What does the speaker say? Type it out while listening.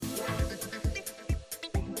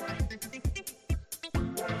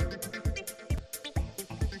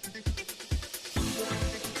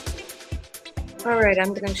All right,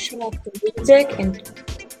 I'm going to shut off the music and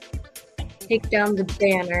take down the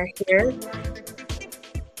banner here.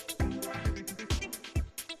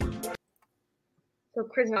 So,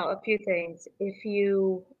 Krismo, a few things. If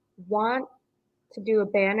you want to do a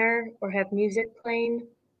banner or have music playing,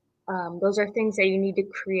 those are things that you need to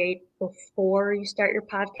create before you start your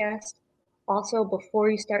podcast. Also, before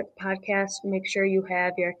you start the podcast, make sure you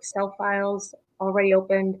have your Excel files already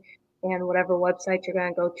opened and whatever website you're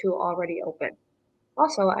going to go to already open.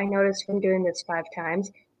 Also, I noticed from doing this 5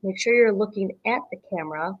 times, make sure you're looking at the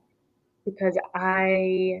camera because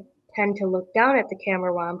I tend to look down at the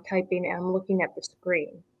camera while I'm typing and I'm looking at the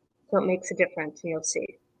screen. So it makes a difference and you'll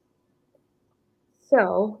see.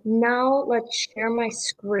 So now let's share my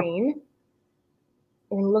screen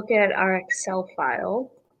and look at our Excel file.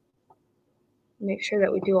 Make sure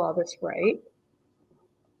that we do all this right.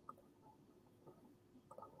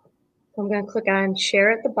 So I'm going to click on share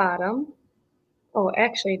at the bottom. Oh,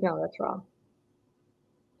 actually, no, that's wrong.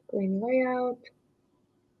 Screen layout.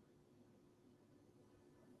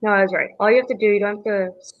 No, I was right. All you have to do, you don't have to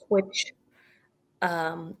switch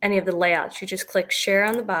any of the layouts. You just click share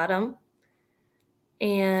on the bottom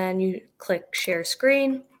and you click share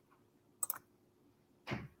screen.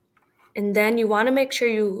 And then you want to make sure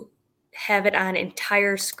you have it on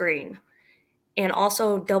entire screen. And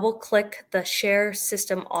also double click the share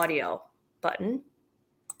system audio button.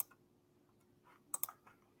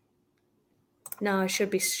 Now I should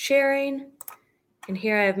be sharing. And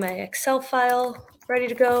here I have my Excel file ready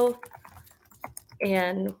to go.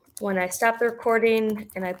 And when I stop the recording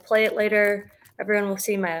and I play it later, everyone will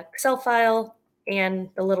see my Excel file and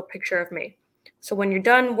the little picture of me. So when you're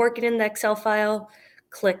done working in the Excel file,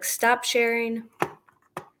 click stop sharing,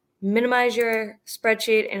 minimize your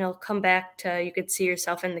spreadsheet, and it'll come back to you could see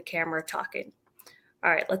yourself in the camera talking. All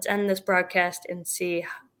right, let's end this broadcast and see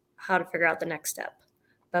how to figure out the next step.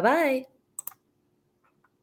 Bye-bye.